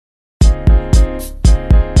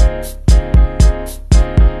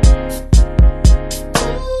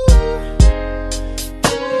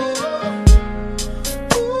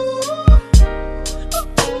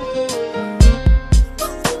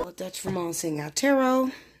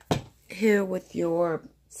Allseeingeyetarot, here with your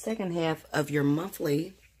second half of your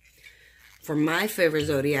monthly for my favorite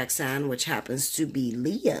zodiac sign, which happens to be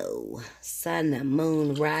Leo. Sun,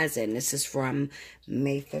 moon, rising. This is from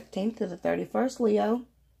May 15th to the 31st, Leo.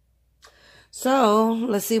 So,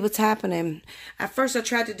 let's see what's happening. At first, I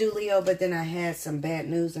tried to do Leo, but then I had some bad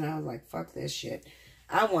news, and I was like, fuck this shit.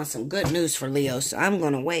 I want some good news for Leo, so I'm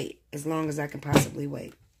going to wait as long as I can possibly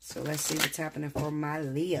wait. So, let's see what's happening for my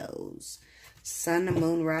Leos. Sun,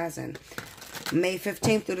 moon, rising. May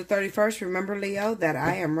 15th through the 31st, remember, Leo, that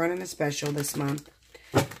I am running a special this month.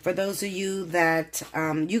 For those of you that,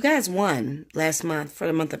 you guys won last month for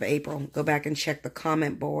the month of April. Go back and check the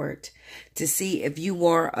comment board to see if you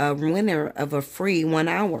were a winner of a free 1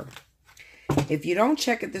 hour. If you don't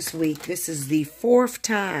check it this week, this is the 4th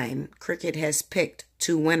time Cricket has picked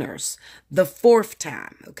 2 winners. The 4th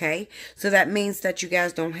time, okay? So that means that you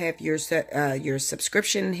guys don't have your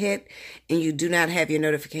subscription hit and you do not have your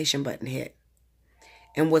notification button hit.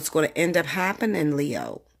 And what's going to end up happening,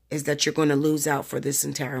 Leo, is that you're going to lose out for this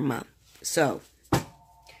entire month. So,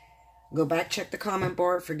 go back, check the comment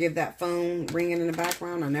board. Forgive that phone ringing in the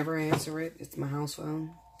background. I never answer it. It's my house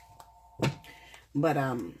phone. But,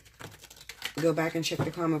 go back and check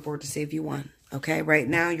the comment board to see if you won. Okay, right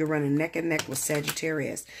now you're running neck and neck with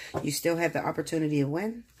Sagittarius. You still have the opportunity to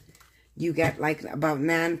win. You got like about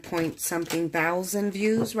 9 point something thousand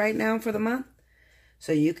views right now for the month.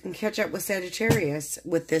 So you can catch up with Sagittarius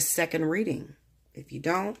with this second reading. If you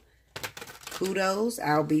don't, kudos.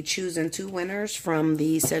 I'll be choosing 2 winners from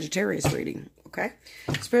the Sagittarius reading. Okay?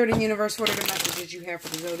 Spirit and Universe, what are the messages you have for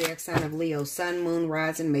the zodiac sign of Leo? Sun, moon,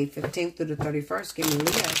 rising, May 15th through the 31st. Give me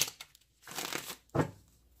Leo.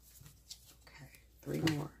 Okay, 3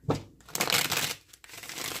 more.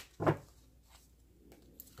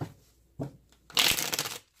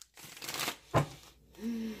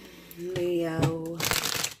 Leo.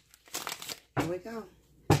 Here we go.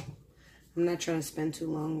 I'm not trying to spend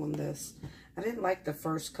too long on this. I didn't like the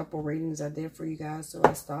first couple readings I did for you guys, so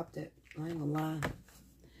I stopped it. I ain't gonna lie.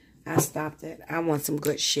 I stopped it. I want some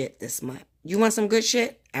good shit this month. You want some good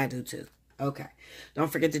shit? I do too. Okay.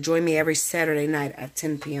 Don't forget to join me every Saturday night at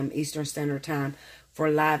 10 p.m. Eastern Standard Time for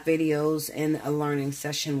live videos and a learning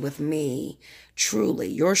session with me. Truly.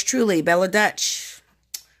 Yours truly, Bella Dutch.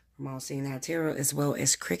 From Allseeingeyetarot, as well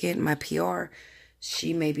as Cricket, my PR.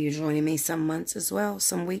 She may be joining me some months as well,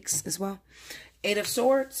 some weeks as well. 8 of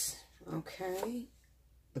Swords. Okay.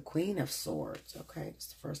 The Queen of Swords. Okay,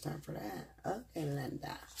 it's the first time for that. Okay,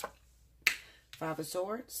 Linda. 5 of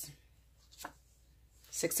Swords.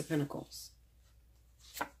 6 of Pentacles.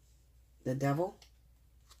 The Devil.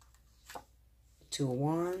 2 of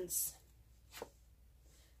Wands.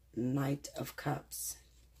 Knight of Cups.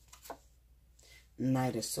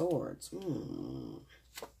 Knight of Swords.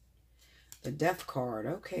 The Death card.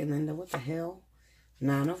 Okay, Linda, what the hell?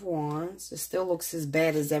 9 of Wands. It still looks as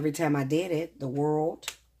bad as every time I did it. The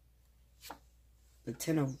World. The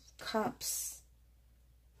 10 of Cups.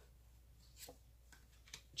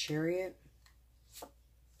 Chariot.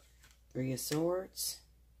 3 of Swords.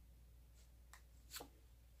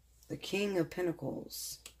 The King of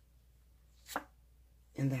Pentacles.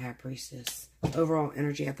 And the High Priestess. Overall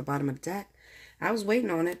energy at the bottom of the deck. I was waiting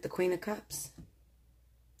on it. The Queen of Cups.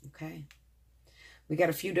 Okay. We got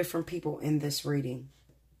a few different people in this reading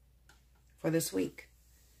for this week.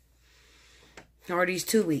 Or these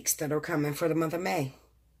 2 weeks that are coming for the month of May.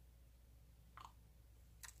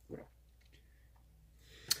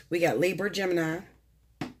 We got Libra, Gemini.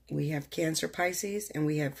 We have Cancer, Pisces. And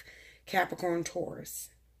we have Capricorn, Taurus.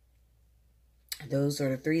 Those are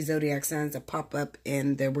the 3 zodiac signs that pop up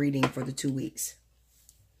in the reading for the 2 weeks.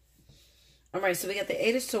 All right, so we got the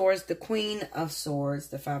 8 of Swords, the Queen of Swords,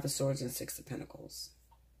 the 5 of Swords, and 6 of Pentacles.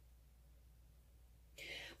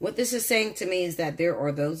 What this is saying to me is that there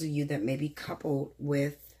are those of you that may be coupled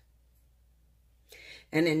with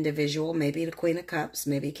an individual, maybe the Queen of Cups,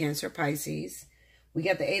 maybe Cancer, Pisces. We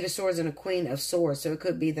got the 8 of Swords and the Queen of Swords, so it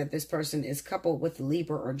could be that this person is coupled with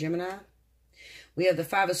Libra or Gemini. We have the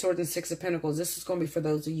 5 of Swords and 6 of Pentacles. This is going to be for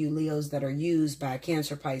those of you Leos that are used by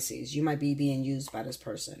Cancer, Pisces. You might be being used by this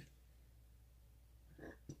person.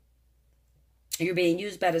 You're being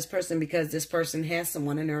used by this person because this person has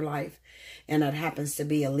someone in their life and that happens to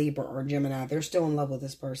be a Libra or Gemini. They're still in love with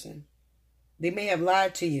this person. They may have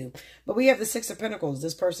lied to you, but we have the 6 of Pentacles.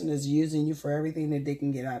 This person is using you for everything that they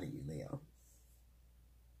can get out of you, Leo.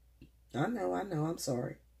 I know, I'm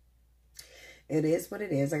sorry. It is what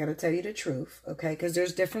it is. I got to tell you the truth, okay? Because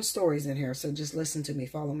there's different stories in here, so just listen to me.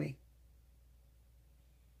 Follow me.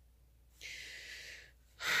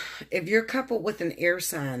 If you're coupled with an air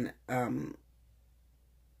sign,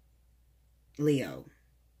 Leo.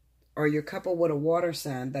 Or you're coupled with a water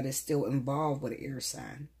sign that is still involved with an air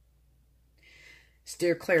sign.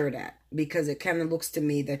 Steer clear of that, because it kind of looks to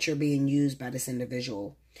me that you're being used by this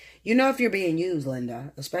individual. You know if you're being used,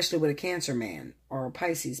 Linda, especially with a Cancer man or a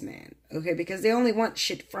Pisces man, okay? Because they only want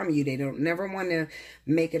shit from you. They don't never want to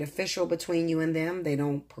make it official between you and them. They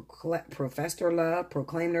don't profess their love,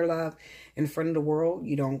 proclaim their love in front of the world.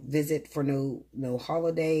 You don't visit for no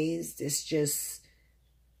holidays. It's just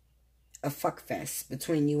a fuck fest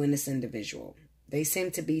between you and this individual. They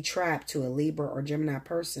seem to be trapped to a Libra or Gemini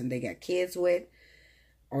person they got kids with,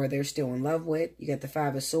 or they're still in love with. You got the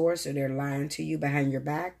Five of Swords, so they're lying to you behind your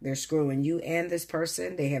back. They're screwing you and this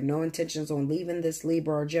person. They have no intentions on leaving this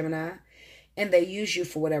Libra or Gemini, and they use you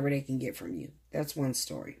for whatever they can get from you. That's one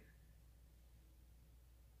story.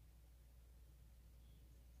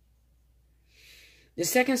 The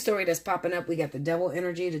second story that's popping up, we got the Devil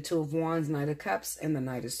energy, the Two of Wands, Knight of Cups, and the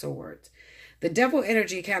Knight of Swords. The Devil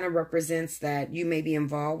energy kind of represents that you may be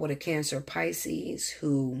involved with a Cancer Pisces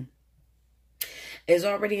who is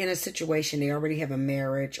already in a situation. They already have a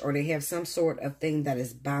marriage, or they have some sort of thing that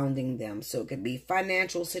is bounding them. So it could be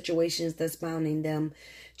financial situations that's bounding them,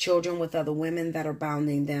 children with other women that are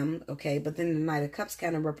bounding them, okay? But then the Knight of Cups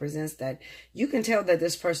kind of represents that you can tell that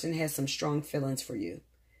this person has some strong feelings for you.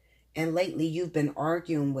 And lately you've been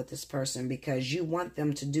arguing with this person because you want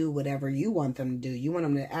them to do whatever you want them to do. You want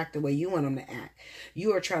them to act the way you want them to act.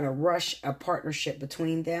 You are trying to rush a partnership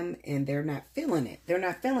between them, and they're not feeling it. They're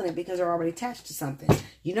not feeling it because they're already attached to something.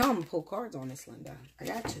 You know I'm going to pull cards on this, Linda. I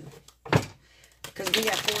got to. Because we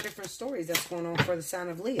got 4 different stories that's going on for the sign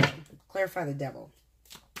of Leo. Clarify the Devil.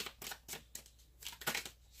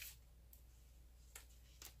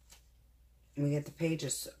 We got the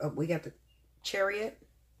pages. We got the Chariot.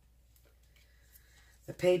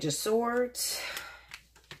 The Page of Swords,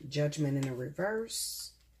 Judgment in the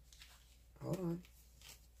reverse. Hold on.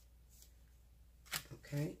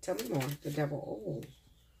 Okay, tell me more. The Devil. Oh,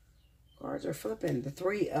 cards are flipping. The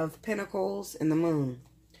Three of Pentacles and the Moon.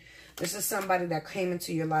 This is somebody that came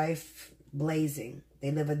into your life blazing.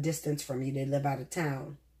 They live a distance from you. They live out of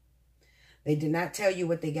town. They did not tell you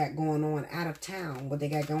what they got going on out of town. What they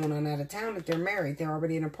got going on out of town, if they're married, they're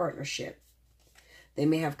already in a partnership. They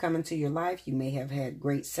may have come into your life. You may have had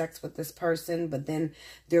great sex with this person, but then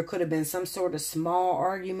there could have been some sort of small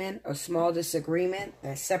argument or small disagreement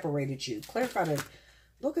that separated you. Clarify the...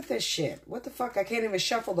 Look at this shit. What the fuck? I can't even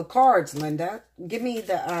shuffle the cards, Linda. Give me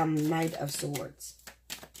the Knight of Swords.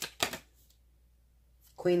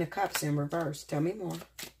 Queen of Cups in reverse. Tell me more.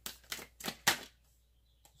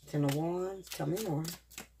 Ten of Wands. Tell me more.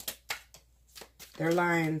 They're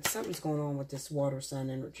lying. Something's going on with this water sign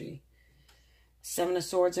energy. Seven of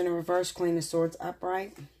Swords in the reverse, Queen of Swords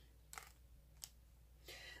upright.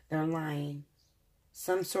 They're lying.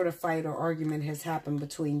 Some sort of fight or argument has happened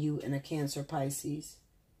between you and a Cancer Pisces.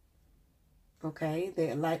 Okay?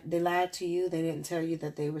 They lied to you. They didn't tell you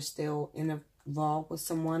that they were still involved with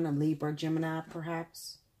someone, a Libra, Gemini,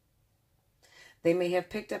 perhaps. They may have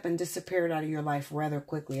picked up and disappeared out of your life rather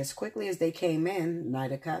quickly. As quickly as they came in,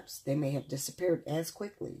 Knight of Cups, they may have disappeared as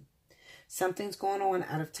quickly. Something's going on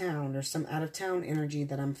out of town. There's some out of town energy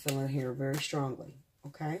that I'm feeling here very strongly.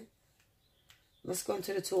 Okay? Let's go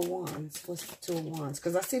into the Two of Wands. What's the Two of Wands?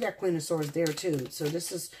 Because I see that Queen of Swords there too. So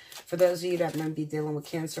this is for those of you that might be dealing with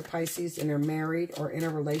Cancer Pisces and they're married or in a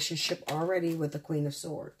relationship already with the Queen of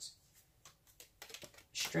Swords.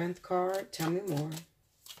 Strength card. Tell me more.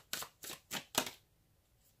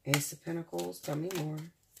 Ace of Pentacles. Tell me more.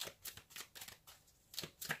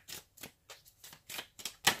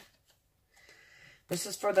 This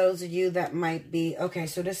is for those of you that might be... Okay,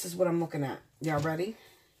 so this is what I'm looking at. Y'all ready?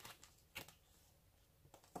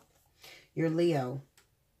 You're Leo.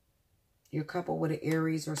 You're coupled with an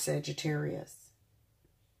Aries or Sagittarius.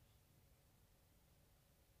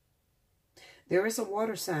 There is a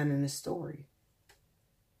water sign in this story.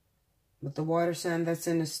 But the water sign that's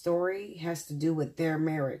in the story has to do with their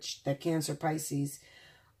marriage. That Cancer Pisces...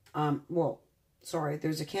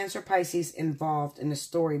 there's a Cancer Pisces involved in the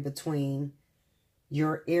story between...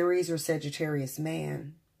 your Aries or Sagittarius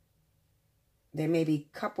man. They may be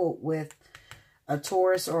coupled with a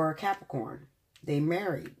Taurus or a Capricorn. They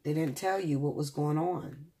married. They didn't tell you what was going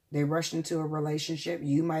on. They rushed into a relationship.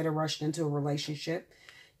 You might have rushed into a relationship.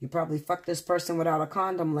 You probably fucked this person without a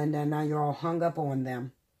condom, Linda, and now you're all hung up on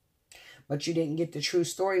them. But you didn't get the true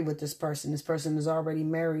story with this person. This person is already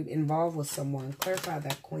married, involved with someone. Clarify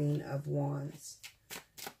that Queen of Wands.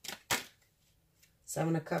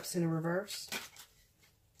 Seven of Cups in the reverse.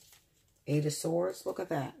 Eight of Swords. Look at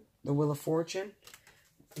that. The Wheel of Fortune.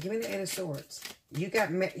 Give me the Eight of Swords. You got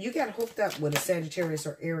hooked up with a Sagittarius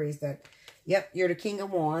or Aries that Yep, you're the King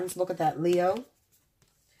of Wands. Look at that, Leo.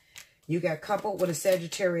 You got coupled with a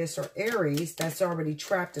Sagittarius or Aries that's already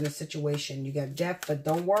trapped in a situation. You got death, but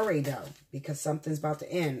don't worry, though, because something's about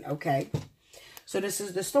to end. Okay. So this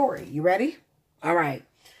is the story. You ready? All right.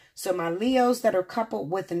 So my Leos that are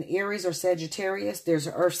coupled with an Aries or Sagittarius, there's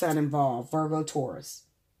an earth sign involved, Virgo, Taurus.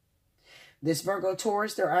 This Virgo,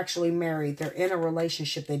 Taurus, they're actually married. They're in a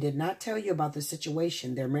relationship. They did not tell you about the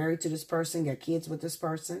situation. They're married to this person, got kids with this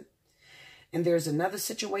person. And there's another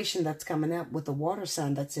situation that's coming up with a water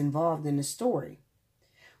sign that's involved in the story.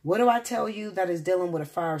 What do I tell you that is dealing with a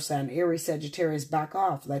fire sign? Aries, Sagittarius, back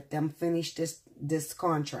off. Let them finish this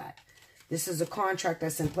contract. This is a contract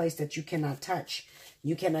that's in place that you cannot touch.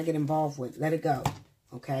 You cannot get involved with. Let it go.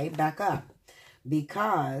 Okay? Back up.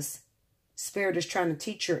 Because Spirit is trying to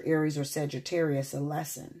teach your Aries or Sagittarius a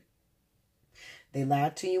lesson. They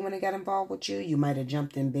lied to you when they got involved with you. You might have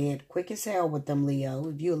jumped in bed quick as hell with them, Leo.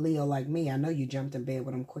 If you're a Leo like me, I know you jumped in bed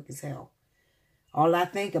with them quick as hell. All I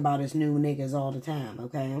think about is new niggas all the time,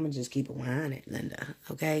 okay? I'm going to just keep it 100, Linda,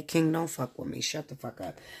 okay? King, don't fuck with me. Shut the fuck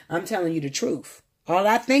up. I'm telling you the truth. All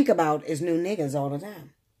I think about is new niggas all the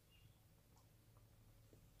time.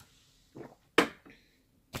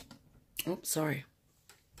 Oh, sorry.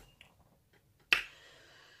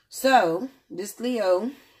 So, this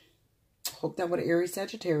Leo hooked up with an Aries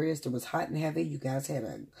Sagittarius. It was hot and heavy. You guys had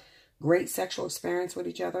a great sexual experience with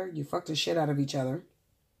each other. You fucked the shit out of each other.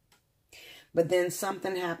 But then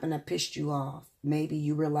something happened that pissed you off. Maybe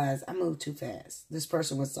you realized, I moved too fast. This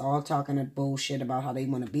person was all talking a bullshit about how they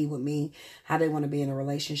want to be with me, how they want to be in a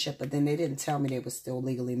relationship, but then they didn't tell me they were still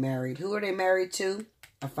legally married. Who are they married to?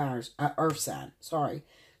 A earth sign. Sorry.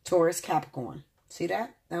 Taurus, Capricorn. See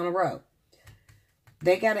that? Down the road.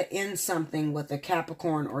 They got to end something with a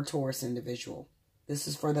Capricorn or Taurus individual. This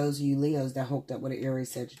is for those of you Leos that hooked up with an Aries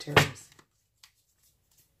Sagittarius.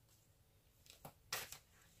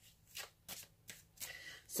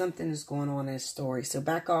 Something is going on in this story. So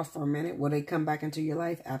back off for a minute. Will they come back into your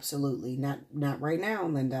life? Absolutely. Not right now,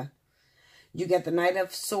 Linda. You get the Knight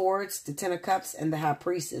of Swords, the Ten of Cups, and the High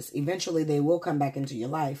Priestess. Eventually, they will come back into your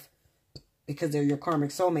life because they're your karmic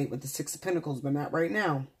soulmate with the Six of Pentacles, but not right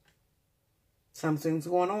now. Something's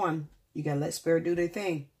going on. You got to let Spirit do their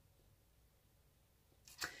thing.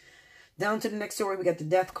 Down to the next story, we got the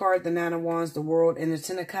Death card, the Nine of Wands, the World, and the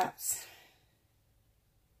Ten of Cups.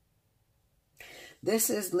 This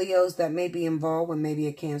is Leos that may be involved with maybe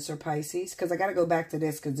a Cancer, Pisces. Because I got to go back to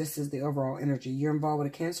this because this is the overall energy. You're involved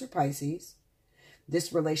with a Cancer, Pisces.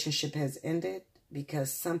 This relationship has ended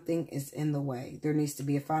because something is in the way. There needs to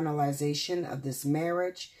be a finalization of this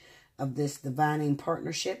marriage, of this divining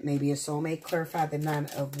partnership, maybe a soulmate. Clarify the Nine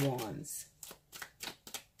of Wands.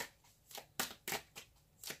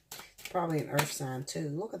 Probably an earth sign too.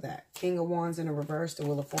 Look at that. King of Wands in a reverse, the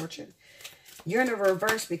Wheel of Fortune. You're in a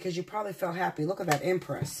reverse because you probably felt happy. Look at that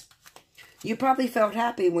Empress. You probably felt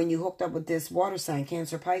happy when you hooked up with this water sign,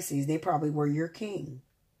 Cancer, Pisces. They probably were your king.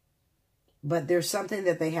 But there's something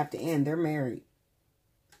that they have to end. They're married.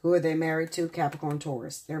 Who are they married to? Capricorn,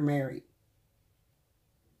 Taurus. They're married.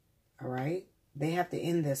 All right? They have to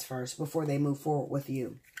end this first before they move forward with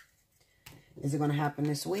you. Is it going to happen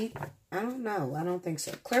this week? I don't know. I don't think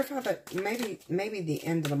so. Clarify that. Maybe the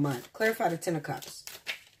end of the month. Clarify the Ten of Cups.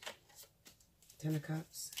 Ten of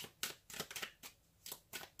Cups.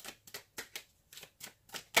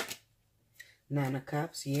 Nine of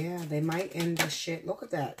Cups. Yeah, they might end this shit. Look at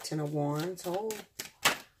that. Ten of Wands. Oh.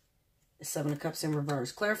 Seven of Cups in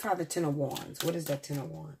reverse. Clarify the Ten of Wands. What is that Ten of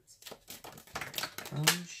Wands? Oh,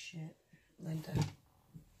 shit. Linda.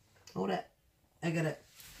 Hold up. I gotta...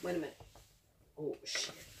 Wait a minute. Oh,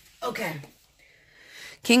 shit. Okay.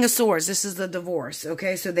 King of Swords. This is the divorce.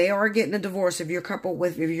 Okay, so they are getting a divorce. If you're coupled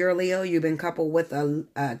with... If you're a Leo, you've been coupled with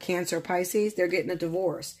a Cancer, Pisces, they're getting a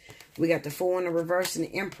divorce. We got the Fool in the reverse and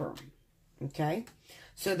the Emperor. Okay?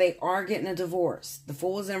 So they are getting a divorce. The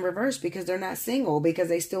Fool is in reverse because they're not single. Because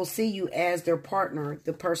they still see you as their partner.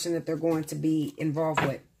 The person that they're going to be involved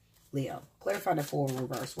with. Leo. Clarify the Fool in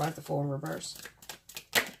reverse. Why is the Fool in reverse?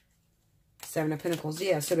 Seven of Pentacles.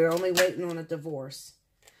 Yeah, so they're only waiting on a divorce.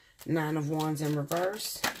 Nine of Wands in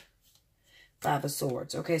reverse. Five of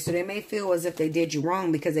Swords. Okay, so they may feel as if they did you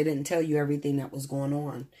wrong because they didn't tell you everything that was going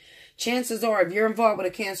on. Chances are, if you're involved with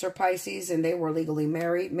a Cancer, Pisces, and they were legally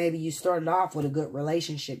married, maybe you started off with a good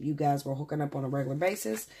relationship. You guys were hooking up on a regular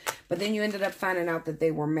basis. But then you ended up finding out that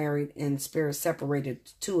they were married and Spirit separated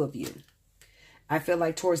the two of you. I feel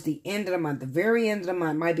like towards the end of the month, the very end of the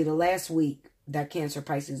month, might be the last week, that Cancer,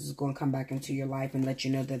 Pisces is going to come back into your life and let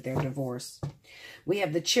you know that they're divorced. We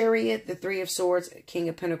have the Chariot, the Three of Swords, King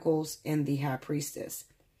of Pentacles, and the High Priestess.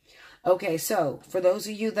 Okay, so for those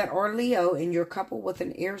of you that are Leo and you're coupled with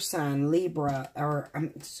an air sign, Libra, or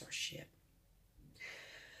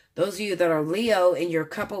those of you that are Leo and you're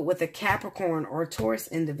coupled with a Capricorn or a Taurus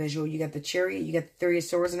individual, you got the Chariot, you got the Three of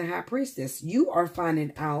Swords, and the High Priestess. You are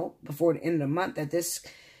finding out before the end of the month that this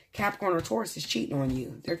Capricorn or Taurus is cheating on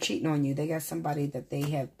you. They're cheating on you. They got somebody that they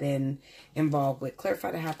have been involved with.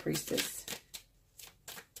 Clarify the High Priestess.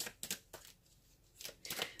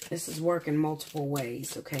 This is working multiple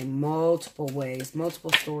ways, okay? Multiple ways.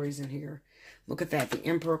 Multiple stories in here. Look at that. The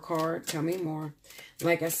Emperor card. Tell me more.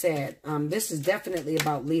 Like I said, this is definitely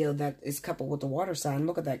about Leo that is coupled with the water sign.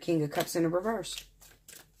 Look at that. King of Cups in the reverse.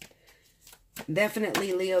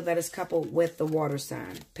 Definitely Leo that is coupled with the water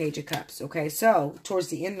sign. Page of Cups, okay? So, towards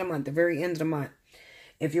the end of the month, the very end of the month,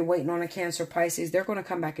 if you're waiting on a Cancer, Pisces, they're going to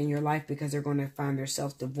come back in your life because they're going to find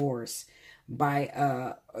themselves divorced.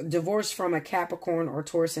 Divorced from a Capricorn or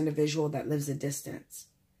Taurus individual that lives a distance.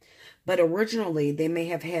 But originally, they may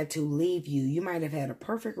have had to leave you. You might have had a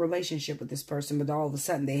perfect relationship with this person, but all of a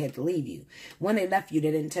sudden, they had to leave you. When they left you,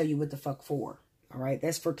 they didn't tell you what the fuck for. All right?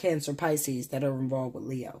 That's for Cancer, Pisces that are involved with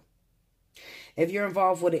Leo. If you're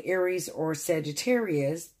involved with an Aries or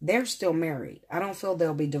Sagittarius, they're still married. I don't feel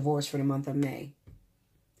they'll be divorced for the month of May.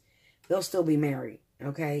 They'll still be married,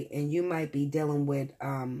 okay? And you might be dealing with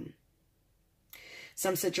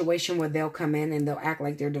some situation where they'll come in and they'll act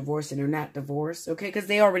like they're divorced and they're not divorced, okay? Because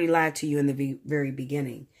they already lied to you in the very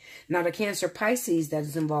beginning. Now, the Cancer Pisces that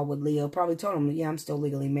is involved with Leo probably told them, yeah, I'm still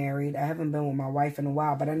legally married. I haven't been with my wife in a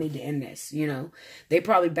while, but I need to end this, you know? They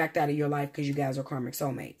probably backed out of your life because you guys are karmic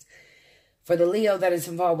soulmates. For the Leo that is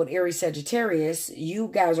involved with Aries Sagittarius, you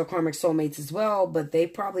guys are karmic soulmates as well, but they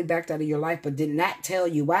probably backed out of your life, but did not tell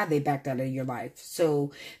you why they backed out of your life.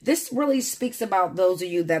 So this really speaks about those of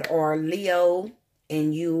you that are Leo,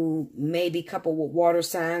 and you may be coupled with water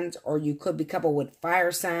signs, or you could be coupled with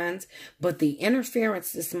fire signs, but the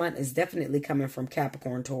interference this month is definitely coming from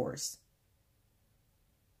Capricorn Taurus.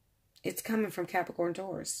 It's coming from Capricorn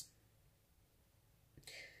Taurus.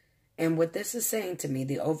 And what this is saying to me,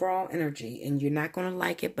 the overall energy, and you're not going to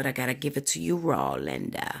like it, but I got to give it to you raw,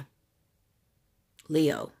 Linda.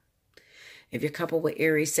 Leo, if you're coupled with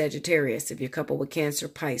Aries, Sagittarius, if you're coupled with Cancer,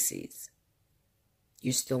 Pisces,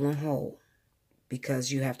 you're still on hold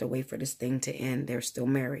because you have to wait for this thing to end. They're still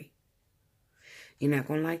married. You're not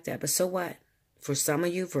going to like that, but so what? For some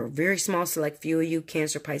of you, for a very small select few of you,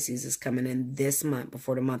 Cancer, Pisces is coming in this month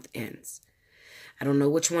before the month ends. I don't know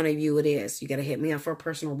which one of you it is. You got to hit me up for a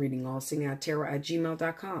personal reading.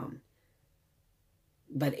 Allseeingeyetarot@gmail.com.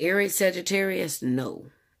 But Aries, Sagittarius, no.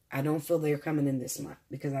 I don't feel they're coming in this month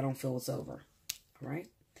because I don't feel it's over. All right?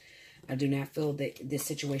 I do not feel that this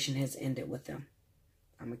situation has ended with them.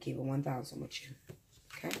 I'm going to keep it 1,000 with you.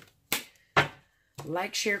 Okay?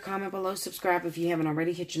 Like, share, comment below, subscribe if you haven't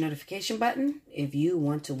already. Hit your notification button. If you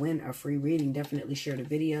want to win a free reading, definitely share the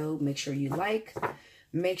video. Make sure you like.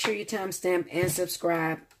 Make sure you timestamp and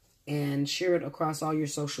subscribe and share it across all your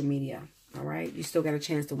social media. All right? You still got a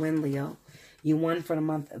chance to win, Leo. You won for the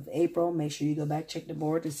month of April. Make sure you go back, check the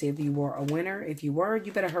board to see if you were a winner. If you were,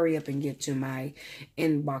 you better hurry up and get to my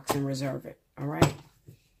inbox and reserve it. All right?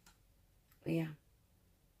 Yeah.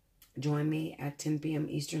 Join me at 10 p.m.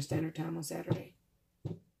 Eastern Standard Time on Saturday.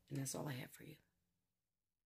 And that's all I have for you.